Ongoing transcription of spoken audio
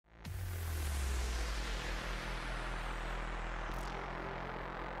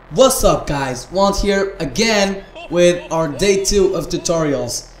What's up guys, Want here again with our day 2 of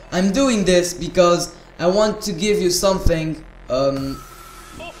tutorials. I'm doing this because I want to give you something.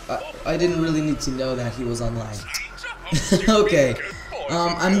 I didn't really need to know that he was online. Okay,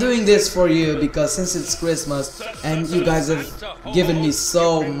 I'm doing this for you because since it's Christmas and you guys have given me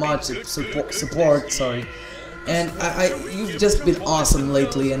so much support, sorry, and you've just been awesome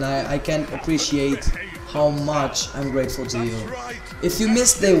lately, and I can't appreciate how much I'm grateful to you. If you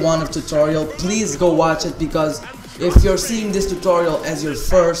missed day 1 of tutorial, please go watch it, because if you're seeing this tutorial as your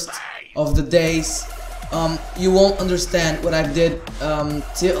first of the days, you won't understand what I did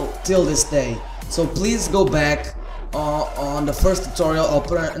till this day. So please go back on the first tutorial. I'll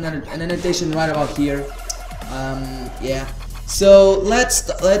put an annotation right about here. Yeah. So let's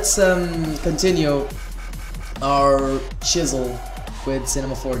continue our chisel with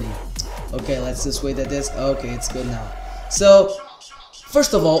Cinema4D. Okay, let's just wait at this. Okay, it's good now. So,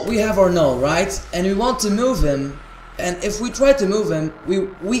 first of all, we have our null, right? And we want to move him. And if we try to move him, we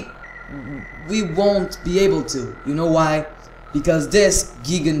won't be able to. You know why? Because this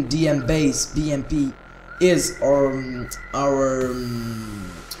Gigan DM base BMP is our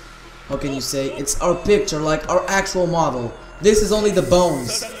how can you say? It's our picture, like our actual model. This is only the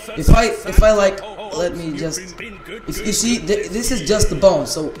bones. If I like, let me just. If you see, this is just the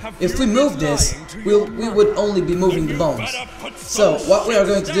bones. So if we move this, we would only be moving the bones. So what we are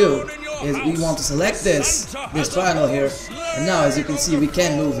going to do is we want to select this triangle here, and now as you can see we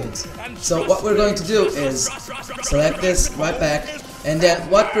can move it. So what we're going to do is select this right back, and then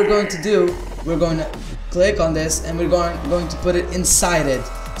what we're going to do, we're going to click on this and we're going to put it inside it,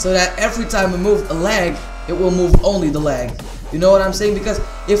 so that every time we move a leg, it will move only the leg. You know what I'm saying? Because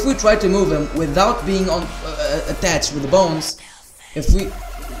if we try to move him without being attached with the bones, if we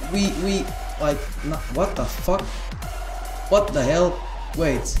like, what the fuck? What the hell?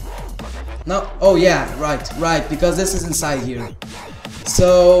 Wait. No. Oh yeah, right. Because this is inside here.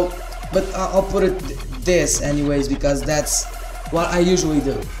 So, but I'll put it this anyways, because that's what I usually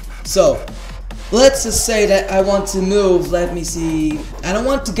do. So, let's just say that I want to move. Let me see. I don't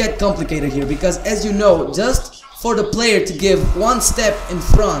want to get complicated here, because as you know, just for the player to give one step in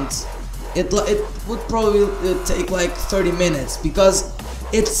front, it would probably take like 30 minutes, because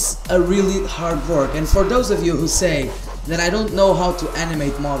it's a really hard work. And for those of you who say that I don't know how to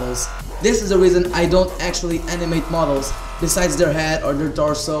animate models, this is the reason I don't actually animate models besides their head or their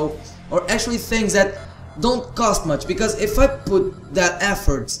torso, or actually things that don't cost much. Because if I put that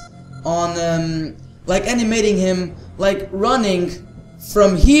effort on like animating him, like running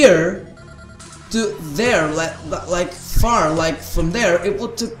from here to there, like far, like from there, it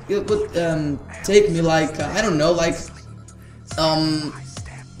would take me like I don't know, like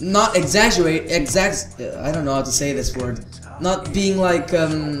not exaggerate, I don't know how to say this word, not being like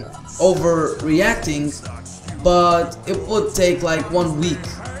overreacting, but it would take like 1 week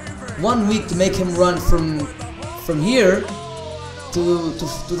to make him run from here to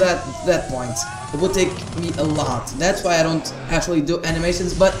that point. It will take me a lot. That's why I don't actually do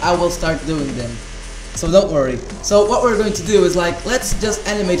animations, but I will start doing them. So don't worry. So what we're going to do is, like, let's just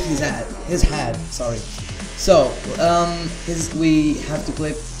animate his head. Sorry. So we have to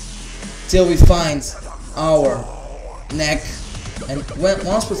click till we find our neck, and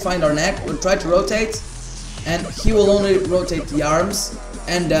once we find our neck, we'll try to rotate, and he will only rotate the arms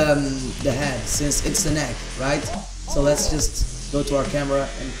and the head, since it's the neck, right? So let's just go to our camera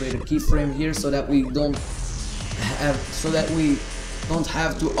and create a keyframe here, so that we don't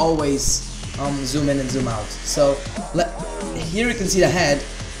have to always zoom in and zoom out. So here you can see the head,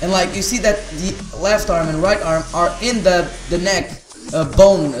 and like you see that the left arm and right arm are in the neck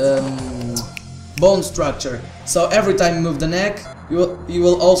bone structure. So every time you move the neck, you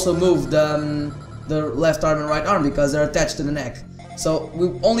will also move the left arm and right arm, because they're attached to the neck. So we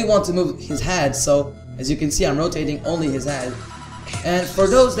only want to move his head. So as you can see, I'm rotating only his head. And for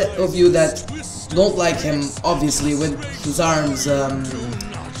those of you that don't like him, obviously, with his arms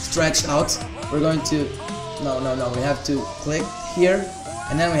stretched out, we're going to we have to click here,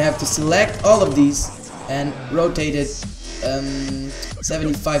 and then we have to select all of these and rotate it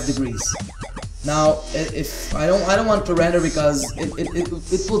 75 degrees. Now, if I don't want to render, because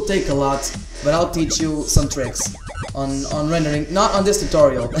it will take a lot, but I'll teach you some tricks on rendering, not on this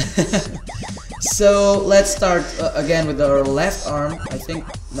tutorial. So let's start again with our left arm. I think,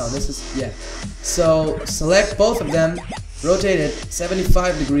 no, this is, yeah. So select both of them, rotate it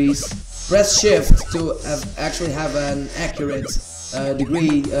 75 degrees, press shift to actually have an accurate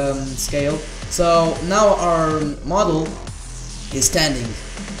degree scale. So now our model is standing.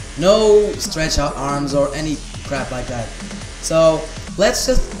 No stretch out arms or any crap like that. So let's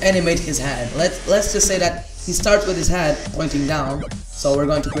just animate his head. Let's just say that he starts with his head pointing down. So we're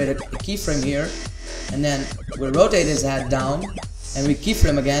going to create a keyframe here, and then we rotate his head down, and we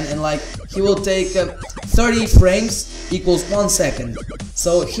keyframe again, and like he will take 30 frames equals 1 second.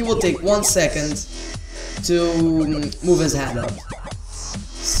 So he will take 1 second to move his head up.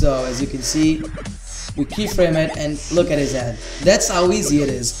 So as you can see, we keyframe it and look at his head. That's how easy it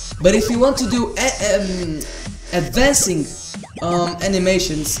is. But if you want to do advancing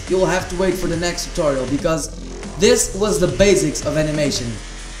animations, you will have to wait for the next tutorial, because this was the basics of animation.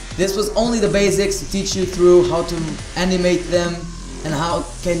 This was only the basics to teach you through how to animate them and how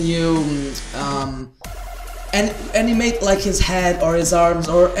can you animate like his head or his arms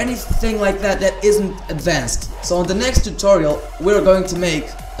or anything like that that isn't advanced. So on the next tutorial we're going to make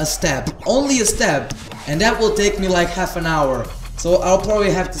a step, only a step, and that will take me like half an hour. So I'll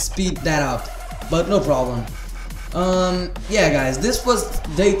probably have to speed that up, but no problem. Yeah guys, this was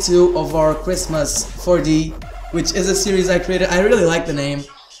day 2 of our Xmas4D, which is a series I created. I really like the name.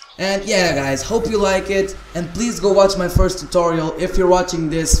 And yeah guys, hope you like it, and please go watch my first tutorial if you're watching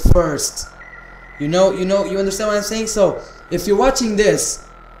this first. You understand what I'm saying? So if you're watching this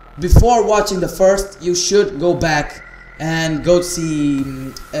before watching the first, you should go back and go see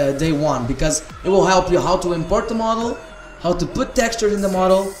day 1, because it will help you how to import the model, how to put textures in the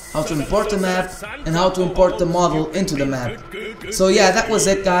model, how to import the map, and how to import the model into the map. So yeah, that was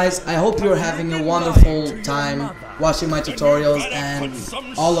it guys. I hope you're having a wonderful time watching my tutorials and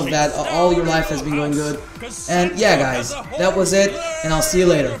all of that. All your life has been going good. And yeah guys, that was it, and I'll see you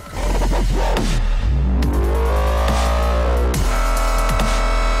later.